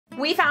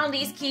We found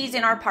these keys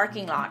in our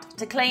parking lot.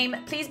 To claim,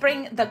 please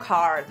bring the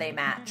car they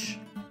match.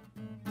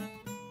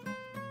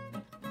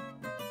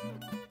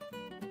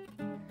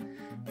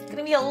 It's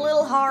gonna be a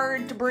little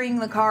hard to bring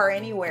the car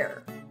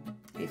anywhere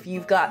if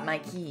you've got my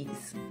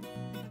keys.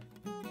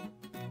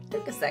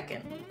 Took a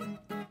second,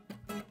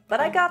 but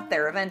I got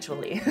there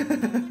eventually.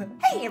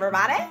 Hey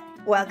everybody,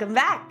 welcome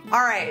back.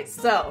 All right,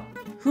 so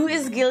who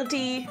is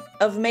guilty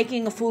of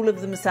making a fool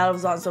of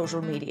themselves on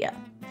social media?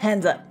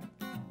 Hands up.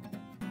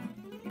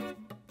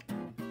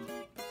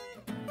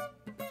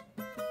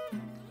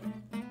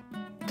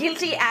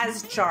 Guilty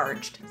as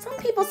charged. Some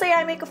people say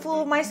I make a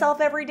fool of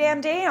myself every damn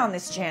day on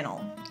this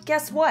channel.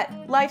 Guess what?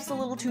 Life's a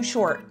little too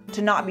short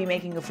to not be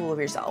making a fool of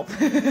yourself.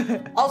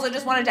 Also,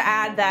 just wanted to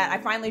add that I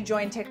finally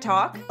joined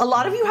TikTok. A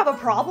lot of you have a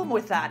problem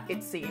with that,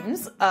 it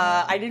seems.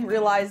 I didn't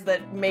realize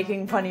that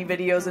making funny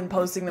videos and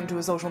posting them to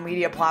a social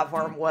media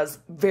platform was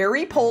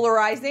very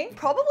polarizing.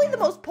 Probably the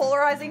most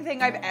polarizing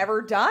thing I've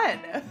ever done.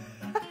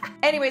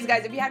 Anyways,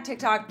 guys, if you have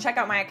TikTok, check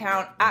out my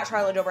account at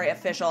Charlotte Dobre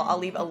Official. I'll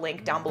leave a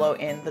link down below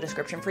in the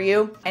description for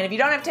you. And if you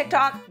don't have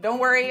TikTok, don't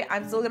worry.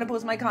 I'm still gonna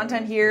post my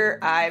content here.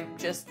 I'm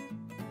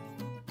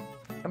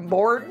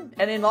bored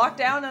and in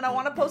lockdown and I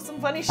want to post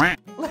some funny shit.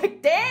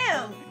 Like,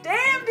 damn,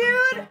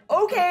 dude.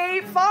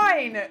 Okay,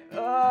 fine.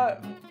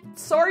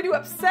 Sorry to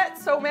upset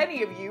so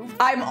many of you.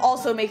 I'm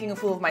also making a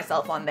fool of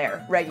myself on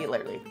there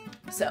regularly.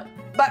 So,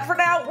 but for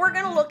now, we're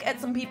gonna look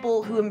at some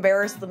people who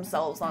embarrass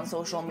themselves on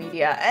social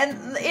media,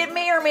 and it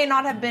may or may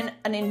not have been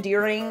an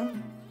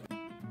endearing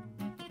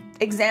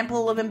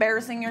example of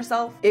embarrassing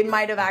yourself. It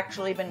might have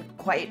actually been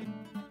quite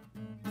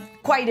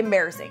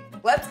embarrassing.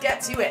 Let's get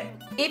to it.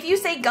 If you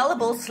say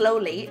gullible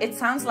slowly, it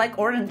sounds like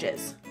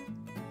oranges.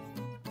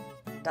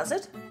 Does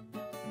it?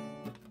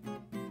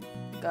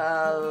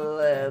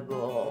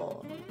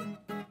 Gullible.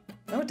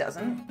 No, it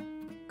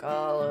doesn't.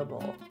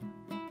 Gullible.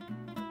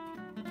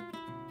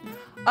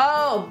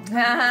 Oh!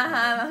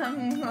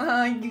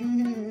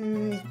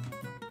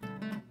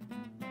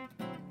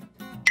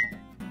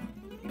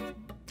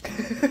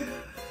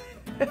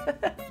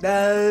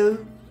 No.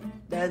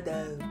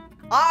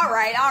 All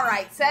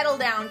right, settle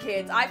down,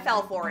 kids. I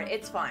fell for it.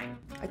 It's fine.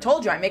 I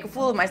told you I make a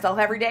fool of myself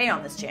every day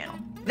on this channel.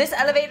 This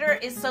elevator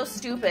is so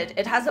stupid.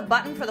 It has a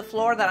button for the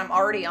floor that I'm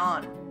already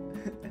on.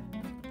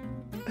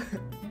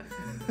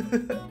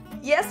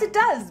 Yes, it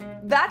does.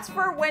 That's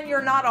for when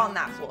you're not on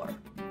that floor.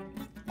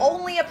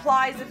 Only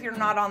applies if you're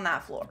not on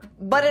that floor.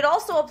 But it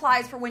also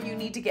applies for when you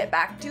need to get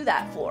back to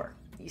that floor.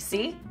 You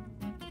see?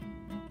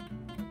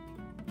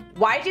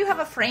 Why do you have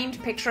a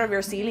framed picture of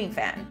your ceiling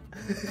fan?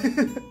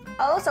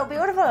 Oh, so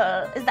beautiful.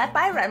 Is that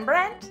by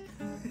Rembrandt? ...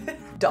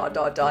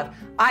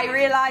 I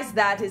realize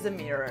that is a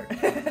mirror.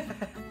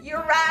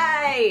 You're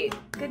right.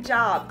 Good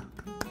job.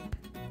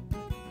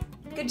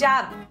 Good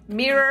job.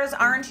 Mirrors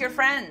aren't your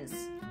friends.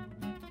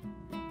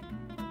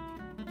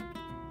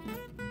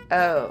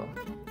 Oh.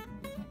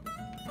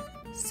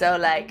 So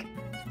like,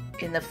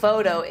 in the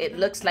photo, it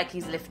looks like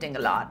he's lifting a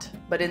lot,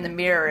 but in the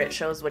mirror, it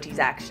shows what he's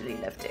actually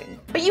lifting.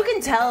 But you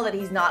can tell that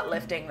he's not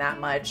lifting that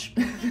much.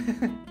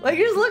 Like,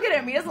 just look at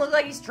him. He doesn't look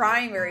like he's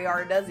trying very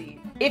hard, does he?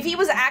 If he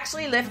was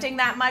actually lifting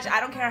that much, I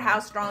don't care how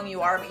strong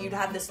you are, but you'd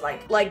have this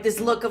like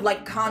this look of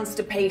like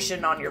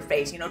constipation on your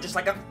face, you know, just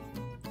like a...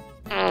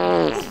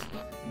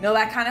 You know,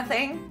 that kind of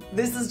thing?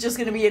 This is just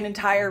gonna be an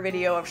entire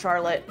video of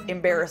Charlotte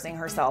embarrassing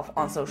herself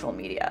on social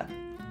media.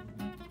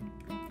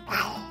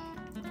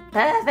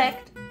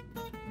 Perfect.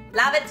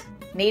 Love it.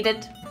 Need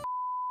it.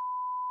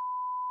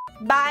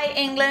 Bye,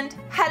 England.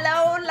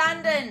 Hello,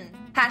 London.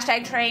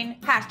 Hashtag train,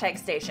 hashtag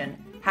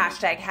station,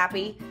 hashtag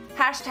happy,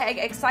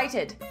 hashtag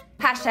excited,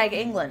 hashtag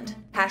England,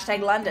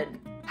 hashtag London,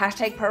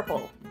 hashtag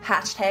purple,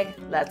 hashtag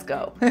let's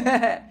go.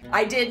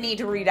 I did need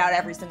to read out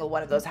every single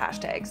one of those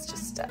hashtags,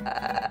 just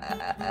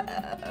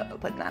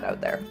putting that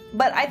out there.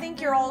 But I think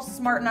you're all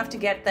smart enough to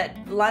get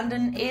that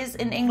London is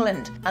in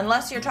England,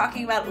 unless you're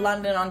talking about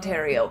London,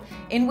 Ontario,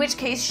 in which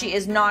case she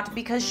is not,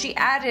 because she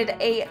added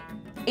a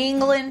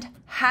England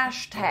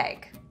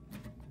hashtag.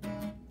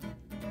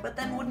 But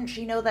then wouldn't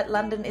she know that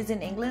London is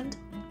in England?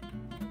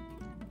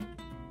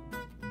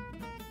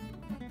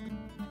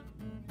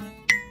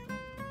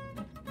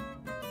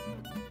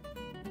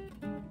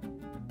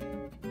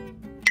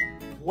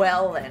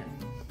 Well then,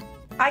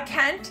 I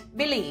can't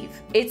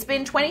believe it's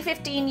been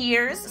 15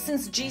 years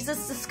since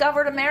Jesus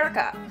discovered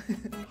America.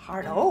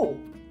 I know.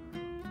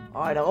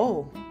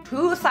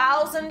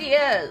 2,000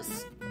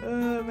 years.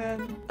 Oh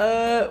man.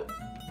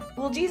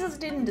 Well, Jesus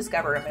didn't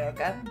discover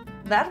America.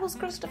 That was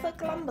Christopher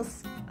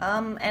Columbus.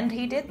 And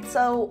he did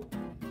so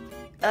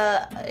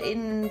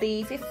in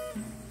the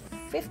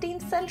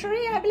 15th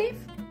century, I believe.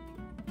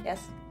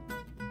 Yes,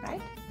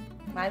 right?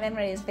 My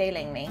memory is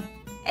failing me.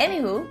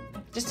 Anywho,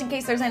 just in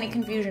case there's any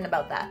confusion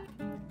about that,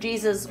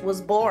 Jesus was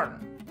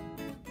born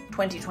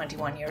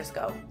 21 years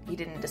ago. He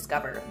didn't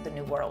discover the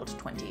New World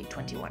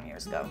 21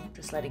 years ago.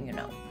 Just letting you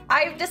know.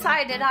 I've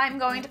decided I'm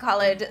going to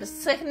call it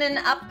Sickening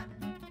Up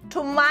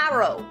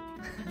Tomorrow.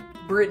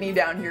 Brittany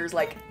down here is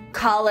like,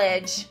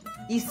 college.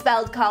 You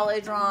spelled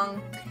college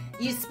wrong.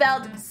 You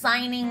spelled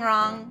signing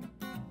wrong.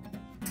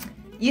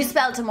 You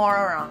spelled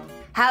tomorrow wrong.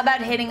 How about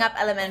hitting up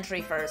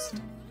elementary first?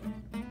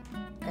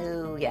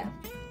 Oh, yeah.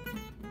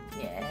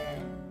 Yeah.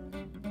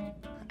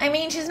 I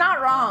mean, she's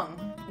not wrong.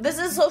 This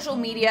is social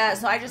media,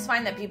 so I just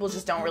find that people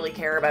just don't really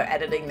care about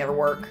editing their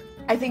work.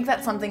 I think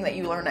that's something that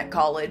you learn at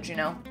college, you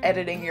know?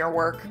 Editing your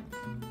work.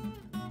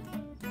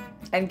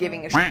 And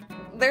giving a shit.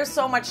 There's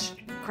so much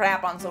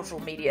crap on social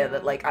media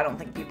that, like, I don't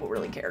think people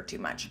really care too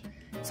much.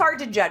 It's hard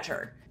to judge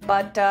her.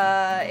 But,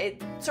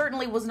 it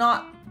certainly was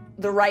not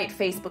the right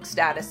Facebook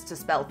status to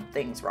spell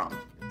things wrong.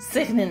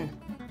 Sickening.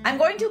 I'm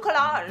going to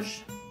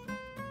collage.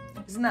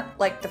 Isn't that,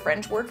 like, the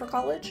French word for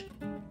college?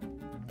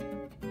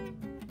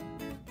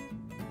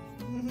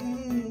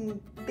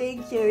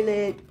 Big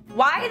Charlotte.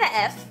 Why the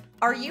F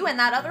are you and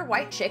that other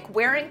white chick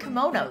wearing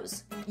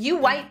kimonos? You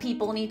white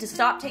people need to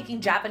stop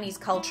taking Japanese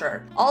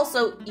culture.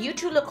 Also, you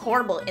two look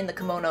horrible in the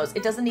kimonos.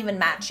 It doesn't even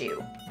match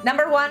you.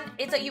 Number 1,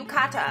 it's a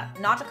yukata,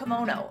 not a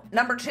kimono.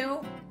 Number 2,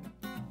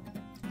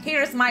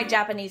 here's my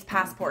Japanese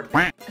passport.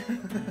 Yeah,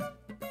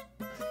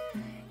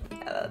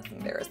 that's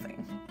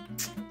embarrassing.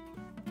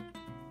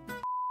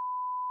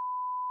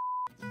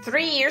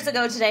 3 years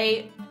ago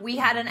today, we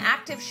had an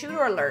active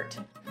shooter alert.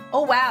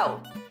 Oh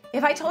wow.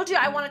 If I told you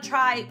I want to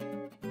try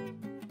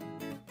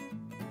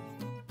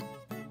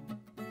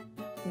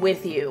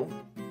with you,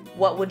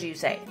 what would you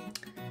say?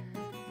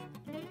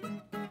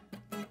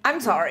 I'm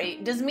sorry,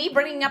 does me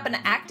bringing up an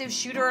active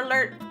shooter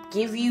alert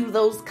give you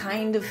those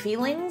kind of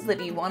feelings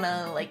that you want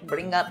to, like,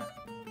 bring up?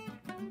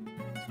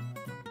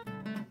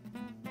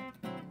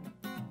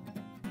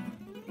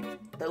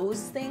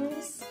 Those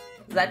things?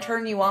 Does that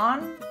turn you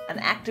on? An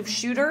active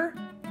shooter?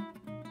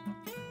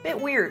 Bit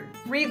weird.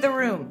 Read the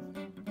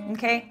room.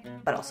 Okay?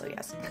 But also,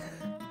 yes.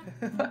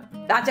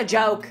 That's a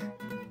joke.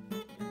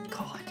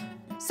 God.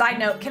 Side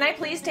note, can I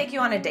please take you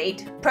on a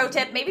date? Pro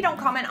tip, maybe don't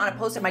comment on a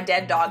post of my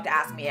dead dog to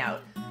ask me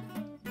out.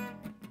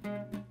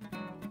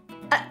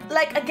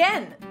 Like,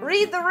 again,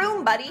 read the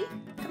room, buddy.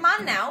 Come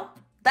on now.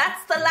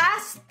 That's the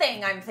last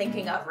thing I'm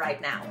thinking of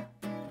right now.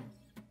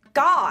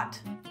 God.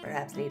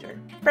 Perhaps later.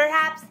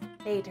 Perhaps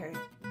later.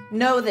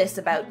 Know this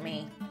about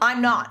me.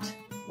 I'm not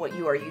what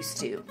you are used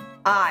to.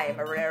 I am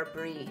a rare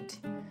breed.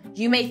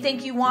 You may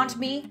think you want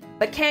me,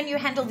 but can you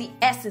handle the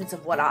essence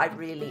of what I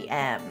really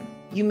am?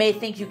 You may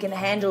think you can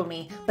handle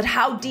me, but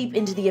how deep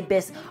into the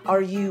abyss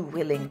are you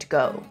willing to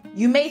go?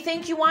 You may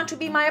think you want to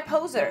be my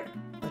opposer,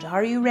 but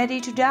are you ready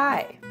to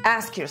die?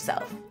 Ask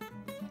yourself,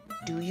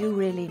 do you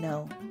really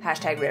know?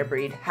 Hashtag rare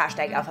breed,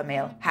 hashtag alpha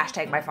male,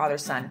 hashtag my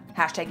father's son,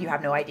 hashtag you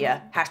have no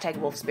idea, hashtag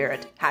wolf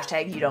spirit,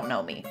 hashtag you don't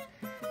know me.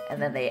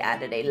 And then they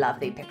added a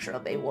lovely picture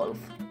of a wolf.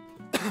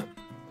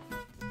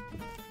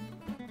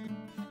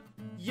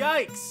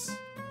 Yikes!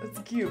 That's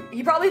cute.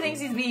 He probably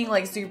thinks he's being,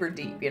 like, super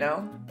deep, you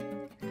know?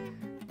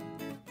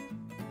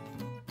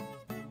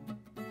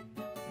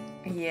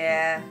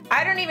 Yeah.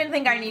 I don't even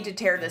think I need to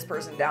tear this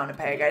person down a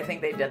peg. I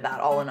think they did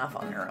that all enough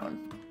on their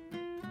own.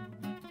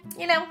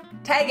 You know,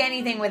 tag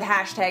anything with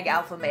hashtag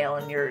alpha male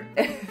and you're...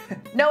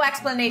 No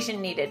explanation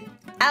needed.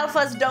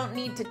 Alphas don't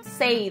need to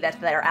say that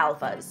they're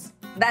alphas.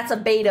 That's a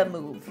beta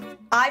move.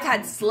 I've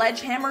had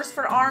sledgehammers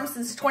for arms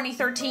since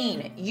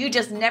 2013. You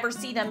just never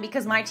see them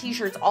because my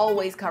t-shirts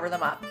always cover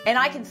them up. And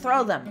I can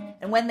throw them.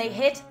 And when they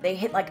hit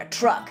like a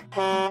truck.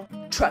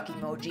 Truck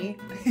emoji.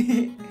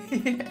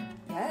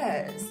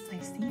 Yes, I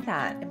see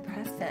that.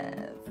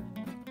 Impressive.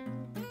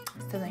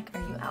 So, like,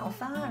 are you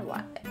alpha or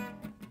what?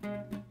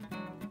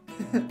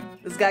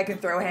 This guy can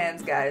throw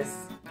hands, guys.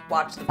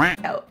 Watch the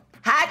out.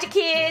 Hide your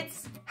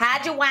kids.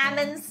 Hide your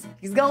whammons.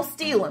 He's gonna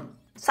steal them.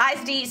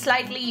 Size D,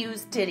 slightly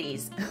used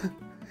titties.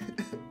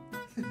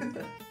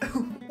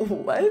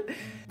 What?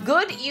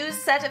 Good used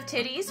set of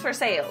titties for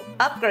sale.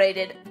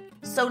 Upgraded,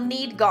 so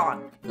need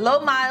gone.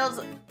 Low miles,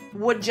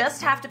 would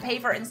just have to pay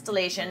for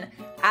installation.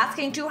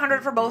 Asking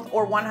 $200 for both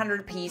or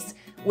 $100 piece.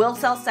 Will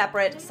sell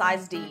separate,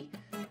 size D.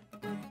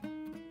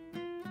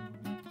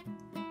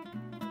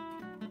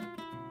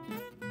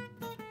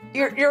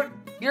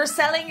 You're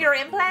selling your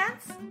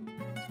implants?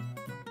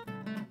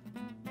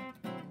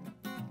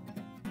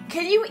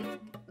 Can you...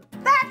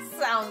 That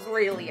sounds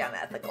really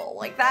unethical.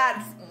 Like,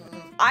 that's...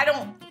 I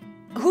don't...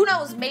 Who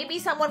knows? Maybe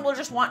someone will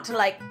just want to,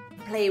 like,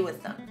 play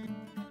with them.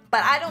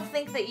 But I don't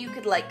think that you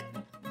could, like...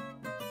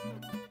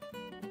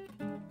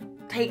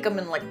 take them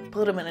and, like,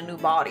 put them in a new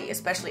body.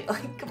 Especially,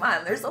 like, come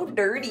on, they're so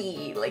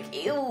dirty. Like,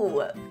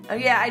 ew. Oh,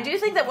 yeah, I do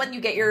think that when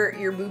you get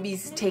your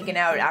boobies taken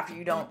out after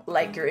you don't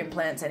like your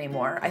implants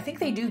anymore, I think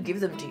they do give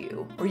them to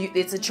you. Or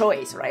it's a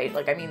choice, right?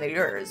 Like, I mean, they're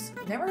yours.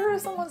 Never heard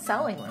of someone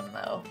selling them,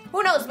 though.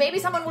 Who knows? Maybe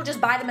someone will just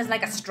buy them as,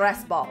 like, a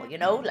stress ball, you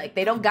know? Like,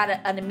 they don't got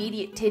an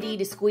immediate titty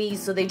to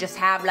squeeze, so they just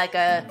have, like,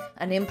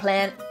 an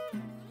implant.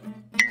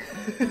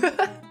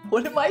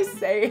 What am I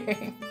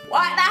saying?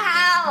 What the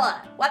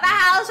hell? What the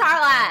hell,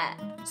 Charlotte?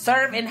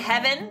 Serve in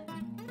heaven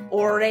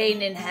or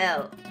reign in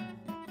hell?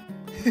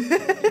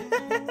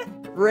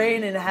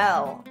 Reign in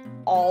hell.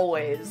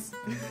 Always.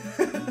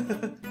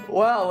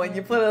 Wow, when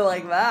you put it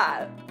like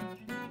that.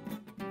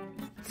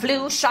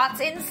 Flu shots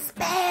in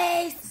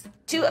space.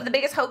 2 of the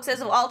biggest hoaxes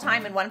of all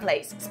time in one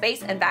place.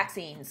 Space and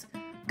vaccines.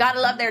 Gotta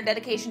love their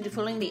dedication to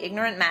fooling the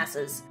ignorant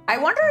masses. I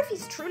wonder if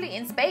he's truly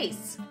in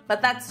space.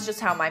 But that's just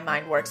how my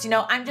mind works. You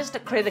know, I'm just a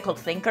critical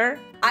thinker.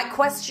 I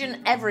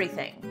question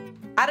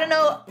everything. I don't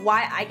know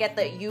why I get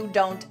the "you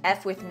don't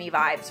F with me"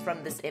 vibes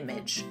from this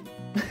image.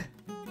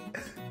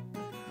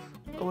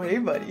 Oh, hey,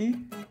 buddy.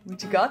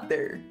 What you got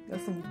there?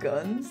 Got some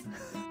guns?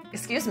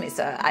 Excuse me,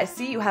 sir. I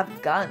see you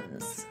have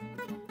guns.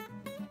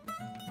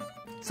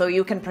 So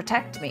you can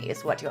protect me,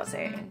 is what you're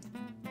saying.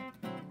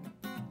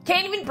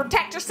 Can't even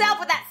protect yourself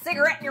with that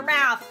cigarette in your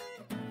mouth.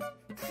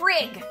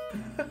 Frig.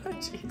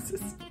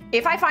 Jesus.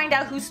 If I find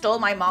out who stole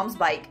my mom's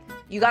bike,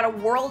 you got a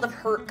world of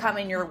hurt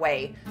coming your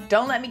way.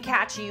 Don't let me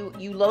catch you,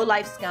 you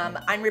low-life scum.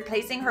 I'm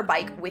replacing her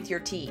bike with your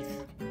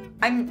teeth.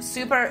 I'm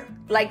super,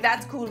 like,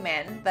 that's cool,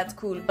 man. That's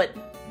cool, but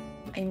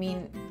I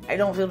mean, I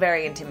don't feel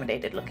very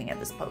intimidated looking at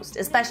this post,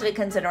 especially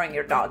considering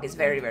your dog is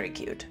very, very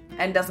cute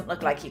and doesn't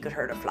look like he could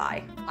hurt a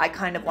fly. I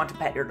kind of want to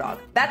pet your dog.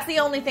 That's the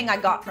only thing I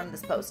got from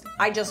this post.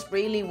 I just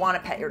really want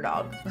to pet your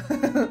dog.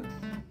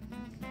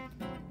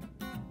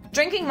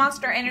 Drinking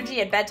Monster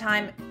Energy at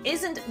bedtime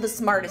isn't the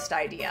smartest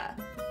idea.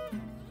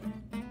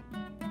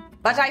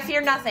 But I fear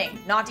nothing,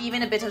 not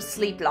even a bit of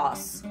sleep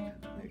loss.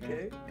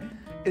 Okay.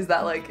 Is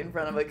that like in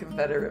front of a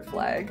Confederate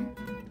flag?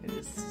 It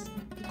is.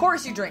 Of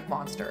course you drink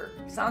Monster.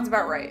 Sounds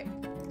about right.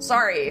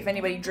 Sorry if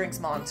anybody drinks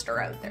Monster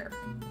out there.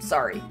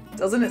 Sorry.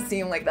 Doesn't it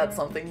seem like that's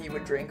something he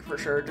would drink for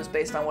sure, just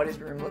based on what his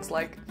room looks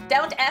like?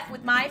 Don't F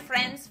with my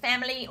friends,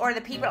 family, or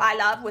the people I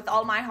love with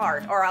all my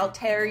heart, or I'll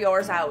tear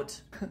yours out.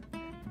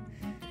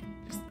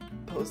 Just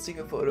posting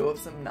a photo of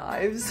some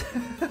knives?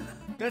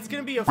 That's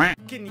gonna be a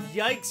fucking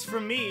yikes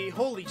from me.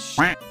 Holy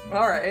shit.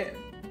 Alright.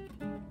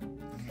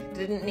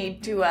 Didn't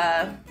need to,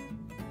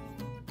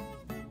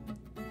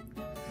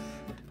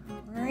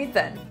 Alright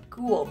then.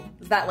 Cool.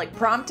 Is that like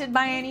prompted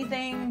by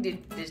anything?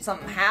 Did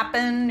something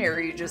happen? Or are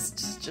you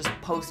just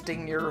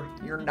posting your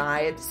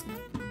knives?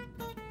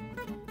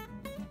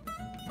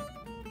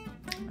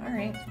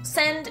 Alright.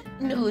 Send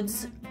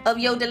nudes of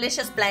yo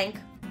delicious blank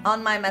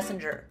on my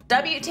messenger.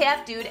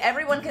 WTF, dude,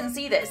 everyone can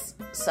see this.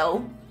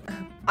 So?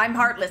 I'm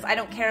heartless, I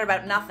don't care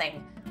about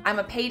nothing. I'm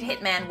a paid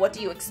hitman, what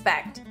do you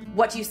expect?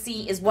 What you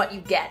see is what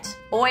you get.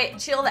 Oi,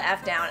 chill the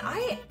F down.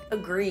 I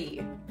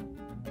agree.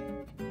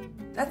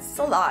 That's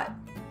a lot.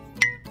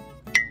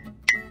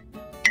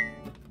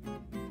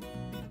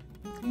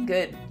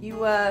 Good.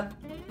 You,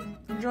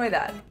 enjoy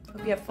that.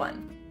 Hope you have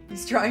fun.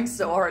 He's trying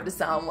so hard to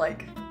sound,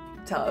 like,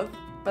 tough.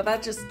 But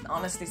that just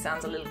honestly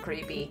sounds a little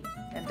creepy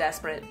and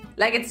desperate.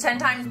 Like it's 10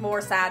 times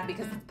more sad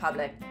because it's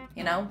public,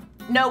 you know?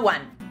 No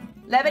one.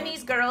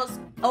 Lebanese girls,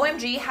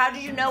 OMG, how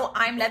did you know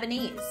I'm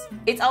Lebanese?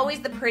 It's always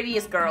the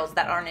prettiest girls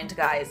that aren't into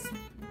guys.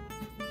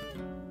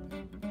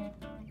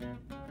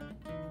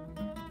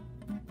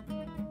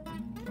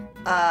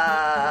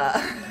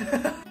 I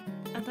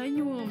thought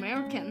you were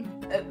American.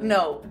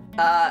 No.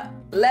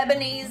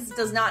 Lebanese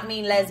does not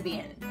mean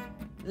lesbian.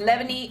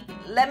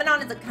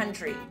 Lebanon is a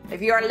country.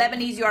 If you are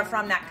Lebanese, you are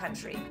from that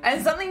country.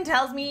 And something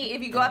tells me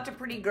if you go up to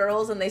pretty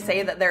girls and they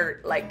say that they're,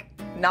 like,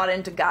 not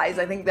into guys,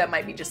 I think that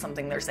might be just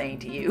something they're saying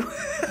to you.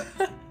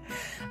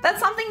 That's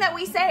something that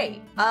we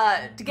say,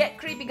 to get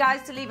creepy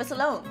guys to leave us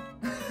alone.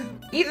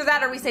 Either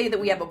that or we say that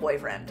we have a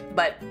boyfriend,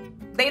 but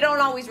they don't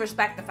always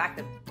respect the fact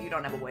that you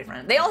don't have a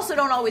boyfriend. They also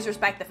don't always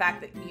respect the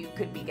fact that you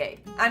could be gay.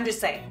 I'm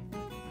just saying.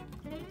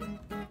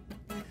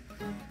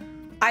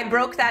 I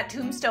broke that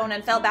tombstone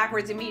and fell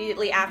backwards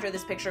immediately after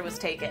this picture was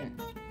taken.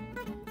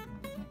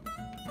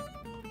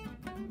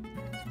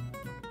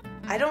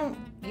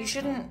 You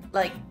shouldn't,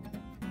 like,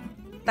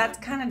 that's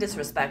kind of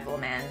disrespectful,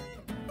 man.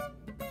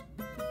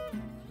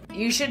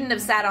 You shouldn't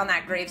have sat on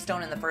that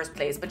gravestone in the first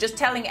place, but just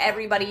telling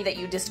everybody that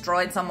you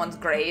destroyed someone's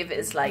grave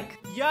is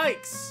like...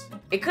 Yikes!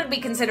 It could be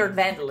considered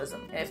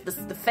vandalism. If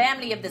the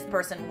family of this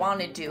person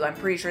wanted to, I'm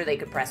pretty sure they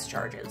could press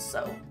charges,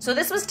 so. So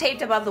this was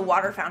taped above the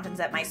water fountains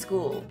at my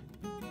school.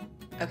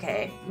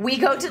 Okay. We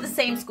go to the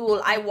same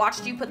school. I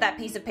watched you put that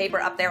piece of paper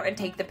up there and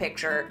take the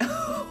picture.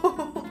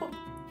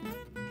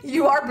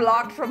 You are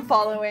blocked from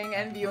following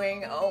and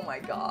viewing. Oh my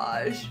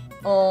gosh.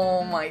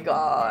 Oh my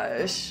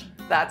gosh.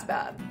 That's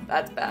bad.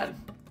 That's bad.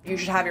 You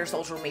should have your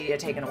social media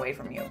taken away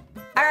from you.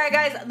 Alright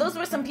guys, those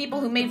were some people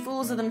who made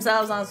fools of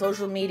themselves on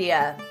social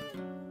media.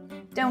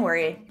 Don't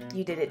worry,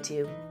 you did it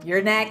too.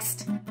 You're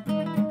next.